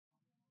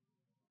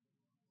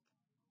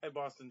Hi,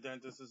 Boston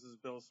Dentist. This is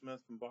Bill Smith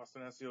from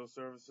Boston SEO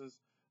Services.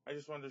 I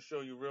just wanted to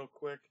show you real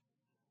quick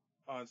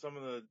on some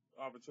of the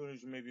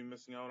opportunities you may be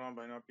missing out on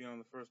by not being on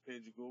the first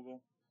page of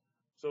Google.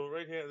 So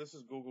right here, this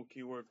is Google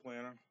Keyword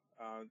Planner.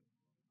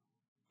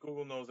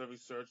 Google knows every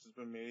search that's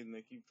been made, and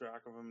they keep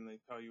track of them, and they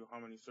tell you how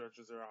many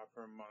searches there are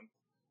per month,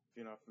 if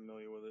you're not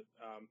familiar with it.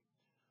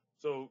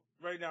 So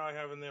right now I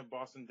have in there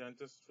Boston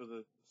Dentist for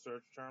the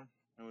search term,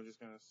 and we're just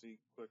going to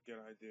click Get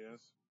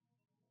Ideas.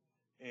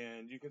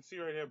 And you can see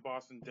right here,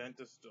 Boston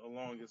Dentist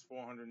alone gets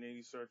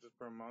 480 searches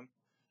per month.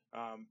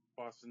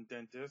 Boston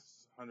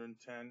Dentists,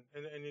 110,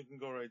 and you can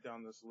go right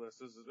down this list.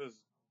 There's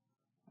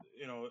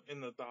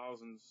in the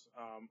thousands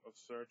of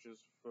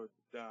searches for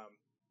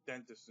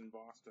dentists in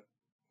Boston.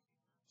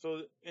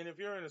 So, and if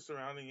you're in the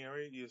surrounding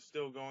area, you're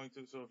still going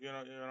to. So if you're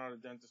not a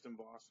dentist in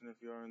Boston,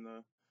 if you're in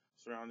the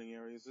surrounding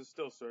areas, there's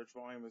still search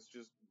volume. It's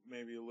just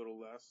maybe a little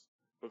less,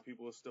 but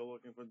people are still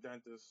looking for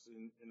dentists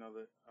in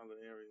other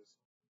areas.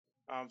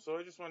 So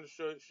I just wanted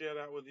to share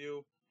that with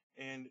you.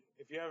 And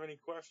if you have any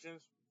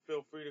questions,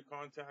 feel free to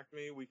contact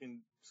me. We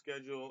can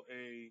schedule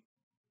a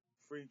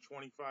free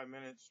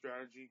 25-minute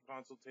strategy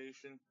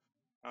consultation.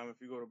 If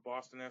you go to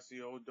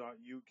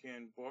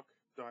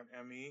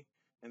bostonseo.youcanbook.me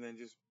and then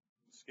just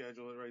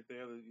schedule it right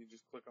there, you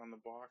just click on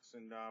the box,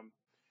 and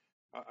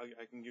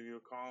I can give you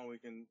a call, and we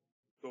can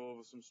go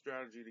over some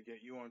strategy to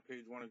get you on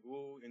page 1 of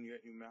Google and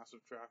get you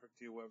massive traffic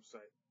to your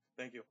website.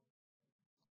 Thank you.